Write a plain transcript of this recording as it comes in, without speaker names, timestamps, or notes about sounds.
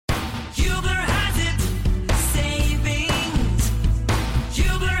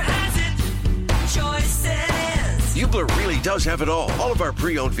does have it all. All of our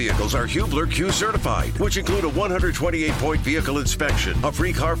pre-owned vehicles are Hubler Q certified, which include a 128-point vehicle inspection, a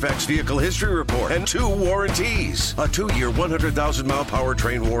free Carfax vehicle history report, and 2 warranties. A 2-year, 100,000-mile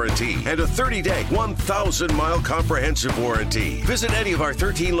powertrain warranty, and a 30-day, 1,000-mile comprehensive warranty. Visit any of our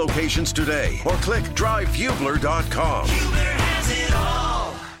 13 locations today, or click drivehubler.com. Hubler has it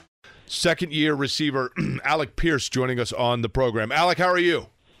all. Second-year receiver Alec Pierce joining us on the program. Alec, how are you?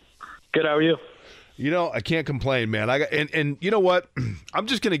 Good, how are you? You know, I can't complain, man. And you know what? I'm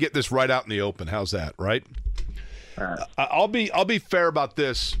just going to get this right out in the open. How's that, right? All right. I'll be fair about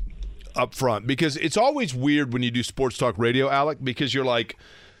this up front, because it's always weird when you do sports talk radio, Alec, because you're like,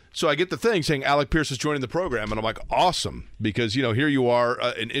 so I get the thing saying Alec Pierce is joining the program, and I'm like, awesome, because, you know, here you are,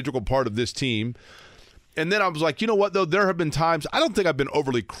 an integral part of this team. And then I was like, you know what, though? There have been times, I don't think I've been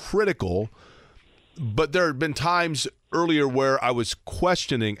overly critical, but there have been times earlier where I was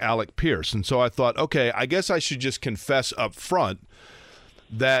questioning Alec Pierce. And so I thought, okay, I guess I should just confess up front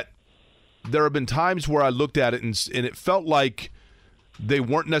that there have been times where I looked at it and it felt like they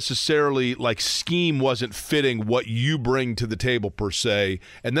weren't necessarily, like, scheme wasn't fitting what you bring to the table per se.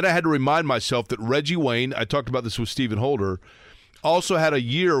 And then I had to remind myself that Reggie Wayne, I talked about this with Stephen Holder, also had a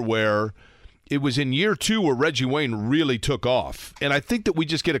year where it was in year 2 where Reggie Wayne really took off. And I think that we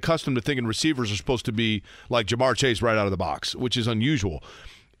just get accustomed to thinking receivers are supposed to be like Jamar Chase right out of the box, which is unusual.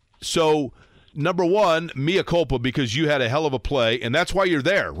 So, number one, mea culpa, because you had a hell of a play, and that's why you're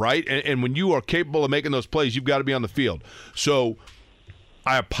there, right? And when you are capable of making those plays, you've got to be on the field. So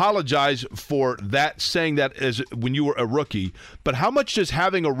I apologize for that, saying that as when you were a rookie, but how much does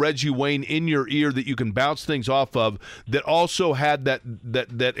having a Reggie Wayne in your ear that you can bounce things off of, that also had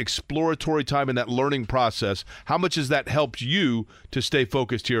that exploratory time and that learning process, how much has that helped you to stay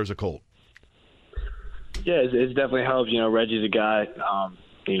focused here as a Colt? Yeah, it's definitely helped. You know, Reggie's a guy,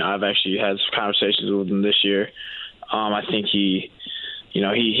 you know, I've actually had some conversations with him this year. I think he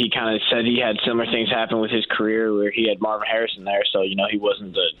kind of said he had similar things happen with his career where he had Marvin Harrison there. So, you know, he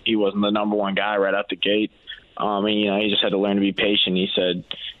wasn't the number one guy right out the gate. And, you know, he just had to learn to be patient. He said,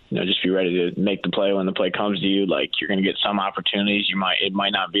 you know, just be ready to make the play when the play comes to you. Like, you're going to get some opportunities. It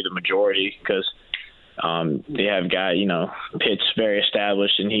might not be the majority because they have guy, you know, Pitt's very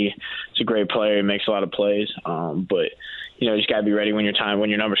established and he's a great player. He makes a lot of plays. But, you know, you just got to be ready when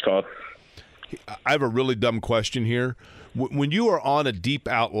your number's called. I have a really dumb question here. When you are on a deep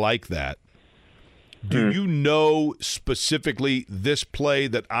out like that, do you know specifically this play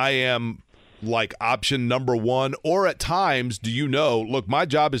that I am like option number one? Or at times, do you know, look, my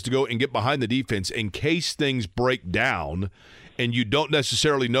job is to go and get behind the defense in case things break down, and you don't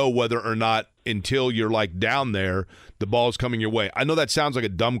necessarily know whether or not until you're like down there, the ball's coming your way? I know that sounds like a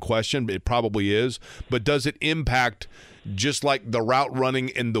dumb question, but it probably is. But does it impact just like the route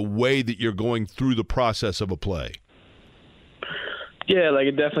running and the way that you're going through the process of a play? Yeah, like I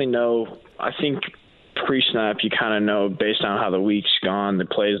definitely know. I think pre-snap you kind of know based on how the week's gone, the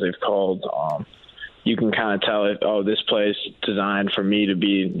plays they've called. You can kind of tell if, this play is designed for me to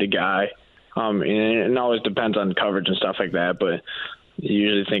be the guy. And it always depends on coverage and stuff like that. But you're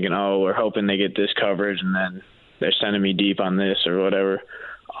usually thinking, we're hoping they get this coverage, and then they're sending me deep on this or whatever.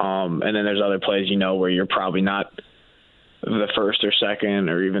 And then there's other plays, you know, where you're probably not the first or second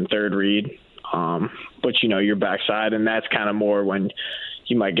or even third read. But, you know, your backside, and that's kind of more when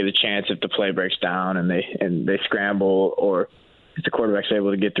you might get a chance if the play breaks down and they scramble, or if the quarterback's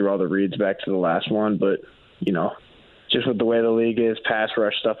able to get through all the reads back to the last one. But, you know, just with the way the league is, pass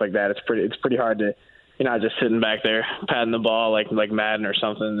rush, stuff like that, it's pretty hard to, you know, just sitting back there patting the ball like Madden or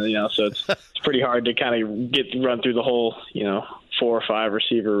something, you know. So it's pretty hard to kind of run through the whole, you know, 4 or 5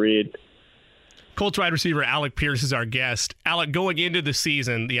 receiver read. Colts wide receiver Alec Pierce is our guest. Alec, going into the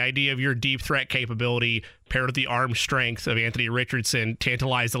season, the idea of your deep threat capability paired with the arm strength of Anthony Richardson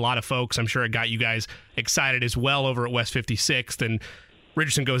tantalized a lot of folks. I'm sure it got you guys excited as well over at West 56th. And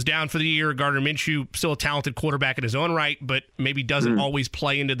Richardson goes down for the year. Gardner Minshew, still a talented quarterback in his own right, but maybe doesn't always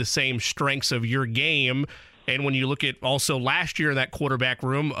play into the same strengths of your game. And when you look at also last year in that quarterback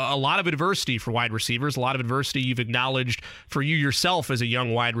room, a lot of adversity for wide receivers, a lot of adversity you've acknowledged for you yourself as a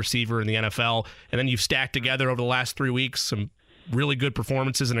young wide receiver in the NFL. And then you've stacked together over the last 3 weeks some really good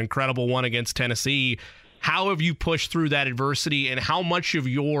performances, an incredible one against Tennessee. How have you pushed through that adversity, and how much of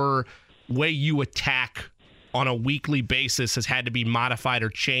your way you attack on a weekly basis has had to be modified or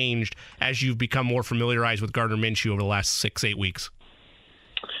changed as you've become more familiarized with Gardner Minshew over the last 6-8 weeks?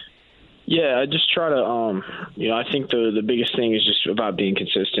 Yeah, I just try to, you know, I think the biggest thing is just about being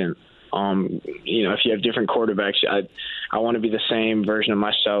consistent. You know, if you have different quarterbacks, I want to be the same version of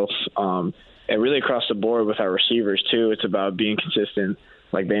myself. And really across the board with our receivers too, it's about being consistent.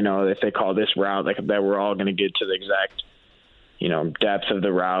 Like, they know if they call this route, like that we're all going to get to the exact depth of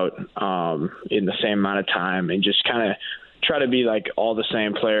the route in the same amount of time, and just kind of try to be like all the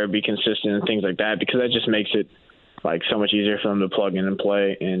same player, be consistent and things like that, because that just makes it like so much easier for them to plug in and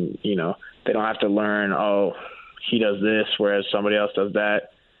play. And, they don't have to learn, oh, he does this, whereas somebody else does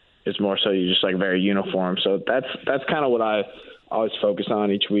that. It's more so you're just like very uniform. So that's kind of what I always focus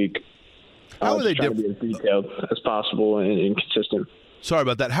on each week. How are they different? To be as detailed as possible and consistent. Sorry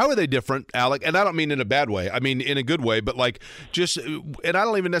about that. How are they different, Alec? And I don't mean in a bad way. I mean in a good way, but like just – and I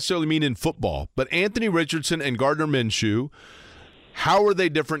don't even necessarily mean in football. But Anthony Richardson and Gardner Minshew, how are they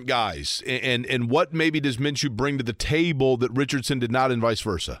different guys? And what maybe does Minshew bring to the table that Richardson did not and vice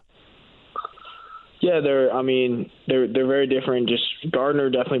versa? Yeah, they're very different. Just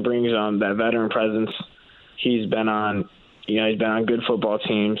Gardner definitely brings that veteran presence. He's been on good football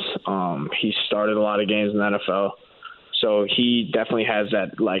teams. He started a lot of games in the NFL. So he definitely has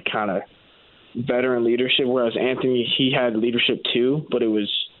that like kind of veteran leadership, whereas Anthony, he had leadership too, but it was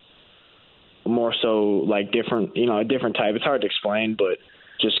more so like different, a different type. It's hard to explain, but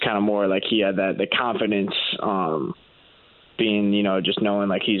just kind of more like he had the confidence, being, just knowing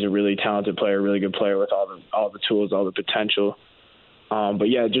like he's a really talented player, really good player with all the tools, all the potential. But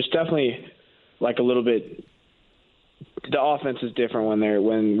yeah, just definitely like a little bit. The offense is different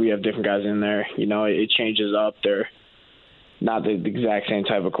when we have different guys in there. It changes up. They're not the exact same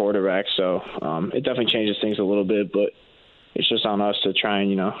type of quarterback, so it definitely changes things a little bit. But it's just on us to try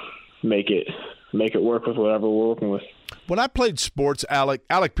and make it work with whatever we're working with. When I played sports,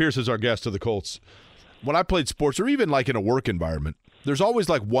 Alec Pierce is our guest of the Colts. When I played sports, or even like in a work environment, there's always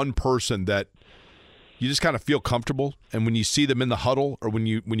like one person that you just kind of feel comfortable, and when you see them in the huddle, or when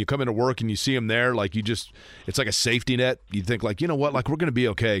you come into work and you see them there, like it's like a safety net. You think like, you know what, like we're going to be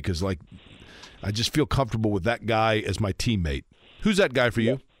okay because like I just feel comfortable with that guy as my teammate. Who's that guy for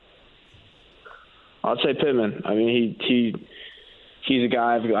you? I'd say Pittman. I mean, he's a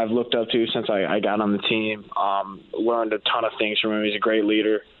guy I've looked up to since I got on the team. Learned a ton of things from him. He's a great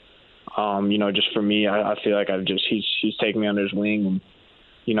leader. Just for me, I feel like he's taken me under his wing,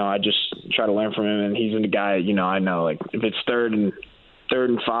 and I just try to learn from him. And he's the guy, I know like if it's third and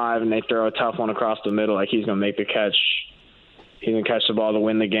 5 and they throw a tough one across the middle, like he's gonna make the catch. He's gonna catch the ball to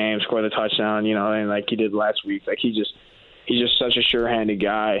win the game, score the touchdown, and like he did last week. Like he's just such a sure-handed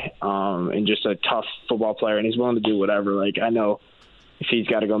guy, and just a tough football player, and he's willing to do whatever. Like I know if he's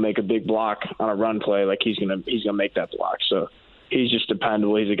got to go make a big block on a run play, like he's gonna make that block. So he's just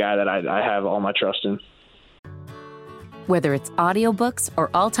dependable. He's a guy that I have all my trust in. Whether it's audiobooks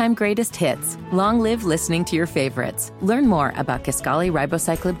or all-time greatest hits, long live listening to your favorites. Learn more about Kisqali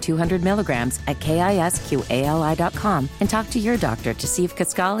Ribociclib 200 milligrams at KISQALI.com and talk to your doctor to see if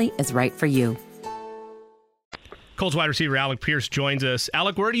Kisqali is right for you. Colts wide receiver Alec Pierce joins us.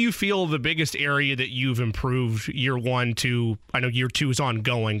 Alec, where do you feel the biggest area that you've improved year one to, I know year two is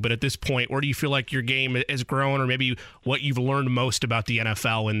ongoing, but at this point, where do you feel like your game has grown, or maybe what you've learned most about the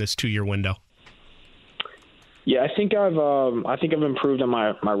NFL in this 2-year window? Yeah, I think I've improved on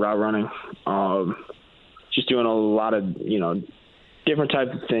my route running. Just doing a lot of different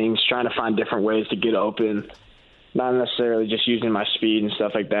types of things, trying to find different ways to get open. Not necessarily just using my speed and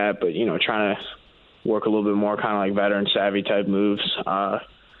stuff like that, but trying to work a little bit more kind of like veteran savvy type moves. I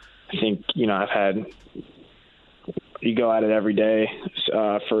think I've had you go at it every day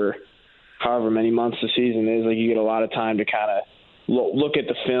for however many months the season is. Like you get a lot of time to kind of look at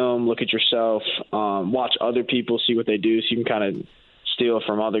the film, look at yourself, watch other people, see what they do, so you can kind of steal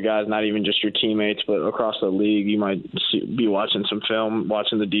from other guys, not even just your teammates, but across the league. You might be watching some film,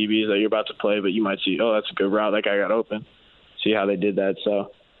 watching the DBs that you're about to play, but you might see, oh, that's a good route. That guy got open. See how they did that.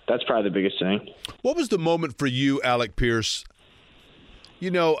 So that's probably the biggest thing. What was the moment for you, Alec Pierce?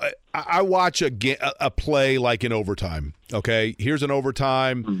 I watch a play like in overtime, okay? Here's an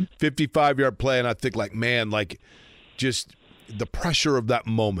overtime, 55-yard play, and I think like, man, like just – the pressure of that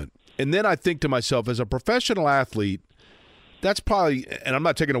moment. And then I think to myself, as a professional athlete, that's probably, and I'm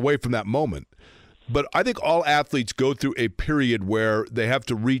not taking away from that moment, but I think all athletes go through a period where they have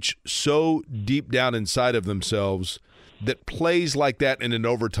to reach so deep down inside of themselves that plays like that in an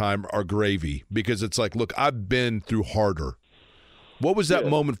overtime are gravy, because it's like, look, I've been through harder. What was that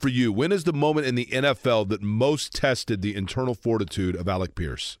moment for you? When is the moment in the NFL that most tested the internal fortitude of Alec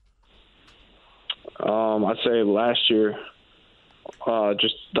Pierce? I'd say last year.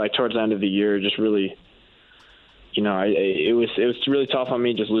 Just like towards the end of the year, just really, it was really tough on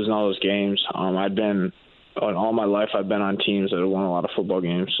me just losing all those games. I'd been all my life, I've been on teams that have won a lot of football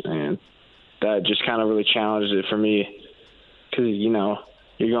games, and that just kind of really challenged it for me because you're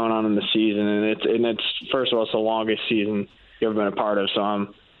going on in the season, and it's first of all, it's the longest season you've ever been a part of. So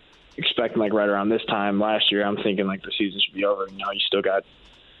I'm expecting like right around this time last year, I'm thinking like the season should be over. You know, you still got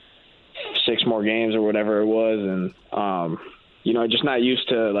 6 more games or whatever it was, and you know, just not used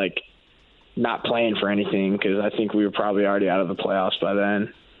to like not playing for anything because I think we were probably already out of the playoffs by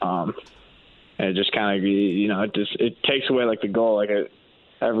then. And it just kind of, you know, it takes away like the goal. Like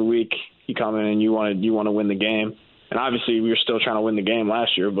every week you come in and you want to win the game, and obviously we were still trying to win the game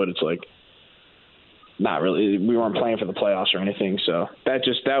last year, but it's like not really. We weren't playing for the playoffs or anything, so that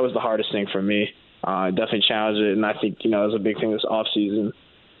was the hardest thing for me. Definitely challenged it, and I think, you know, it was a big thing this off season.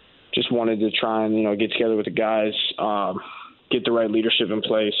 Just wanted to try and, you know, get together with the guys, get the right leadership in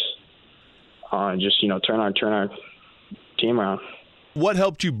place, and just, you know, turn our team around. What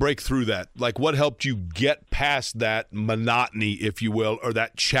helped you break through that? Like, what helped you get past that monotony, if you will, or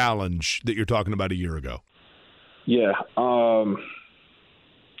that challenge that you're talking about a year ago? Yeah.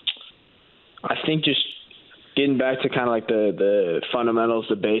 I think just getting back to kind of like the fundamentals,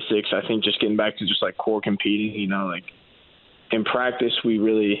 the basics. I think just getting back to just like core competing, you know, like in practice, we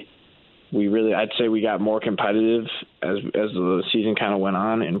really, I'd say we got more competitive as the season kind of went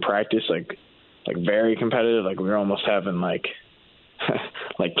on. In practice, like very competitive. Like we were almost having like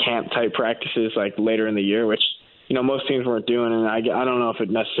like camp type practices like later in the year, which, you know, most teams weren't doing. And I don't know if it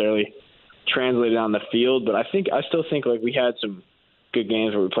necessarily translated on the field, but I still think like we had some good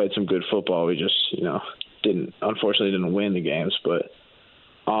games where we played some good football. We just, you know, unfortunately didn't win the games. But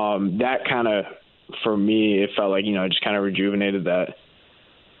that kind of, for me, it felt like, you know, it just kind of rejuvenated that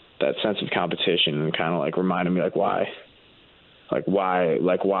sense of competition and kind of like reminded me why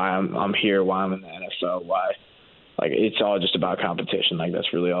I'm here, why I'm in the NFL, why, like, it's all just about competition. Like,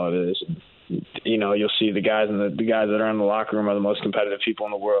 that's really all it is. And, you know, you'll see the guys that are in the locker room are the most competitive people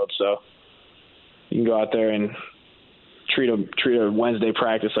in the world. So you can go out there and treat a Wednesday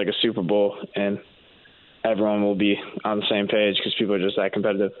practice like a Super Bowl, and everyone will be on the same page because people are just that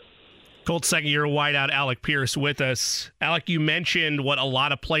competitive. Colts second-year wideout Alec Pierce with us. Alec, you mentioned what a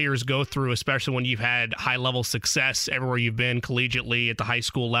lot of players go through, especially when you've had high-level success everywhere you've been collegiately at the high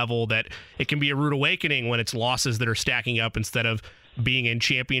school level, that it can be a rude awakening when it's losses that are stacking up instead of being in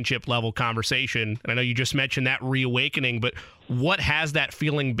championship-level conversation. And I know you just mentioned that reawakening, but what has that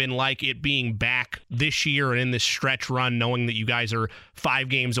feeling been like, it being back this year and in this stretch run, knowing that you guys are 5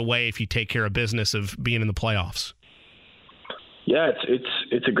 games away if you take care of business of being in the playoffs? Yeah,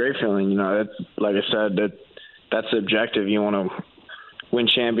 it's a great feeling. You know, like I said, that's the objective. You want to win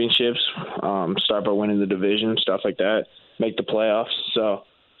championships, start by winning the division, stuff like that, make the playoffs. So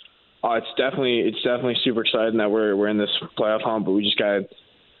it's definitely super exciting that we're in this playoff hunt. But we just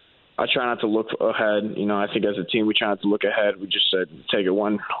I try not to look ahead. You know, I think as a team we try not to look ahead. We just said take it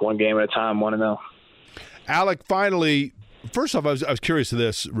one game at a time, 1-0. Alec, finally. First off, I was curious of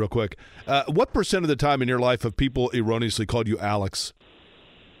this real quick. What % of the time in your life have people erroneously called you Alex?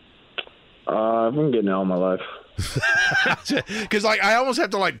 I've been getting it all my life. Because I almost have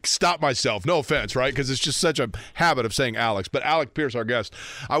to stop myself. No offense, right? Because it's just such a habit of saying Alex. But Alec Pierce, our guest,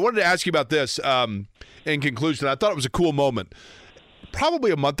 I wanted to ask you about this. In conclusion, I thought it was a cool moment. Probably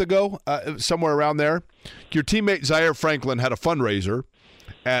a month ago, somewhere around there, your teammate Zaire Franklin had a fundraiser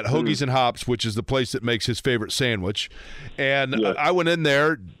at Hoagies and Hops, which is the place that makes his favorite sandwich. And yeah. I went in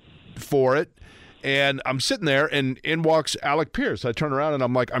there for it, and I'm sitting there, and in walks Alec Pierce. I turn around, and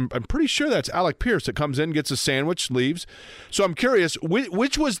I'm like, I'm pretty sure that's Alec Pierce that comes in, gets a sandwich, leaves. So I'm curious,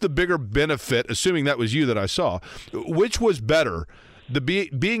 which was the bigger benefit, assuming that was you that I saw, which was better,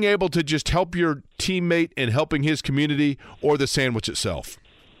 being able to just help your teammate in helping his community, or the sandwich itself?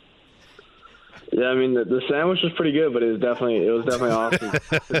 Yeah, I mean, the sandwich was pretty good, but it was definitely awesome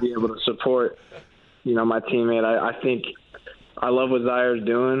to be able to support, you know, my teammate. I think I love what Zaire's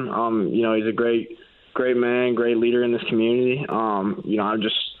doing. You know, he's a great man, great leader in this community. You know,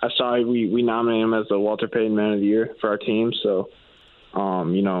 I saw we nominated him as the Walter Payton Man of the Year for our team. So,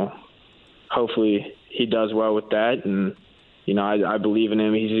 you know, hopefully he does well with that. And, you know, I believe in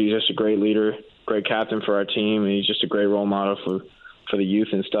him. He's just a great leader, great captain for our team, and he's just a great role model for the youth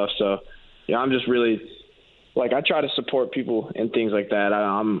and stuff. So, yeah, I'm just really, I try to support people and things like that.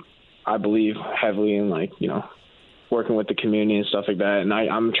 I believe heavily in, you know, working with the community and stuff like that. And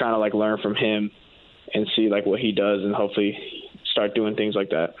I'm trying to, learn from him and see, what he does, and hopefully start doing things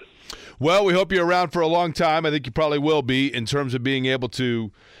like that. Well, we hope you're around for a long time. I think you probably will be, in terms of being able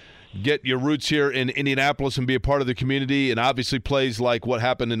to get your roots here in Indianapolis and be a part of the community, and obviously plays like what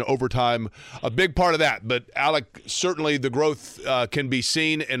happened in overtime, a big part of that. But, Alec, certainly the growth can be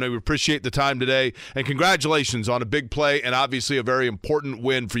seen, and we appreciate the time today. And congratulations on a big play and obviously a very important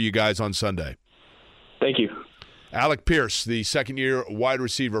win for you guys on Sunday. Thank you. Alec Pierce, the second-year wide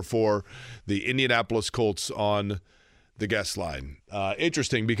receiver for the Indianapolis Colts on the guest line.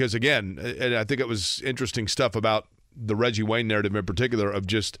 Interesting because, again, and I think it was interesting stuff about the Reggie Wayne narrative in particular of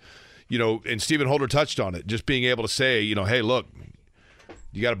just, and Stephen Holder touched on it, just being able to say, hey, look,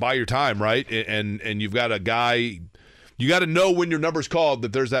 you got to buy your time, right? And you've got a guy, you got to know when your number's called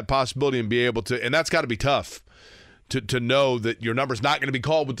that there's that possibility and be able to, and that's got to be tough. To know that your number's not going to be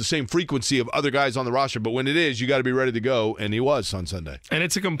called with the same frequency of other guys on the roster. But when it is, you got to be ready to go, and he was on Sunday. And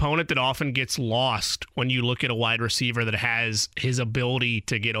it's a component that often gets lost when you look at a wide receiver that has his ability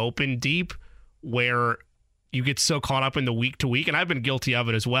to get open deep, where you get so caught up in the week to week. And I've been guilty of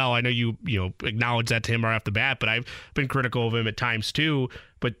it as well. I know you acknowledge that to him right off the bat, but I've been critical of him at times too.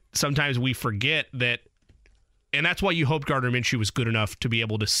 But sometimes we forget that. And that's why you hope Gardner Minshew was good enough to be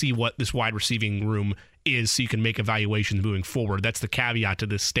able to see what this wide receiving room is so you can make evaluations moving forward. That's the caveat to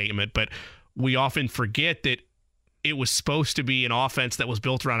this statement. But we often forget that it was supposed to be an offense that was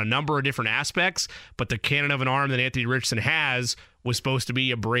built around a number of different aspects, but the cannon of an arm that Anthony Richardson has was supposed to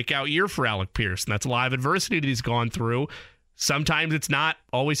be a breakout year for Alec Pierce. And that's a lot of adversity that he's gone through. Sometimes it's not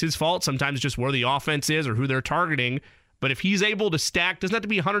always his fault. Sometimes it's just where the offense is or who they're targeting. But if he's able to stack, doesn't have to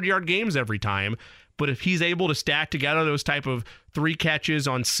be 100-yard games every time, but if he's able to stack together those type of 3 catches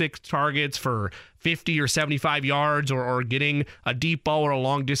on 6 targets for 50 or 75 yards or getting a deep ball or a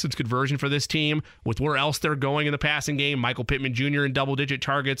long-distance conversion for this team with where else they're going in the passing game, Michael Pittman Jr. in double-digit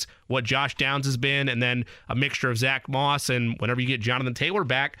targets, what Josh Downs has been, and then a mixture of Zach Moss, and whenever you get Jonathan Taylor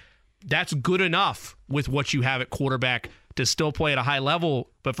back, that's good enough with what you have at quarterback to still play at a high level.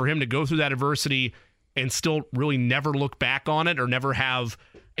 But for him to go through that adversity and still really never look back on it or never have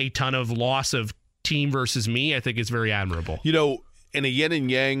a ton of loss of team versus me, I think is very admirable. In a yin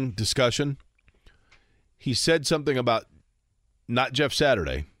and yang discussion, he said something about not Jeff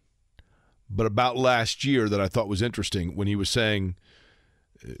Saturday, but about last year that I thought was interesting when he was saying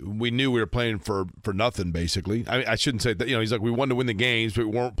we knew we were playing for nothing, basically. I mean, I shouldn't say that. He's like, we wanted to win the games, but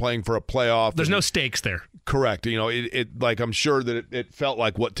we weren't playing for a playoff. There's no stakes there. Correct. I'm sure that it felt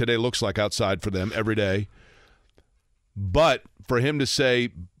like what today looks like outside for them every day. But for him to say,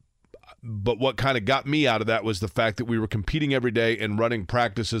 but what kind of got me out of that was the fact that we were competing every day and running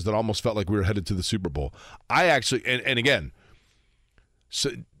practices that almost felt like we were headed to the Super Bowl. I actually, and again,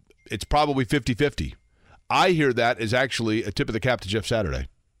 so it's probably 50-50. I hear that as actually a tip of the cap to Jeff Saturday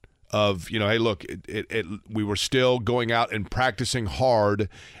of, hey, look, we were still going out and practicing hard,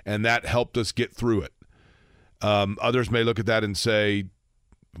 and that helped us get through it. Others may look at that and say,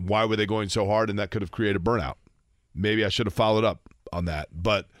 why were they going so hard? And that could have created burnout. Maybe I should have followed up on that.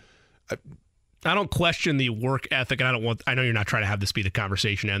 But I don't question the work ethic, and I know you're not trying to have this be the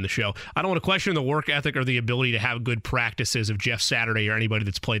conversation and the show. I don't want to question the work ethic or the ability to have good practices of Jeff Saturday or anybody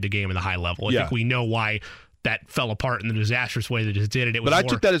that's played the game at a high level. I think we know why that fell apart in the disastrous way that it did it. But I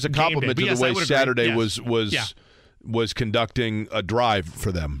took that as a compliment to the way Saturday was conducting a drive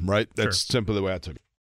for them, right? That's simply the way I took it.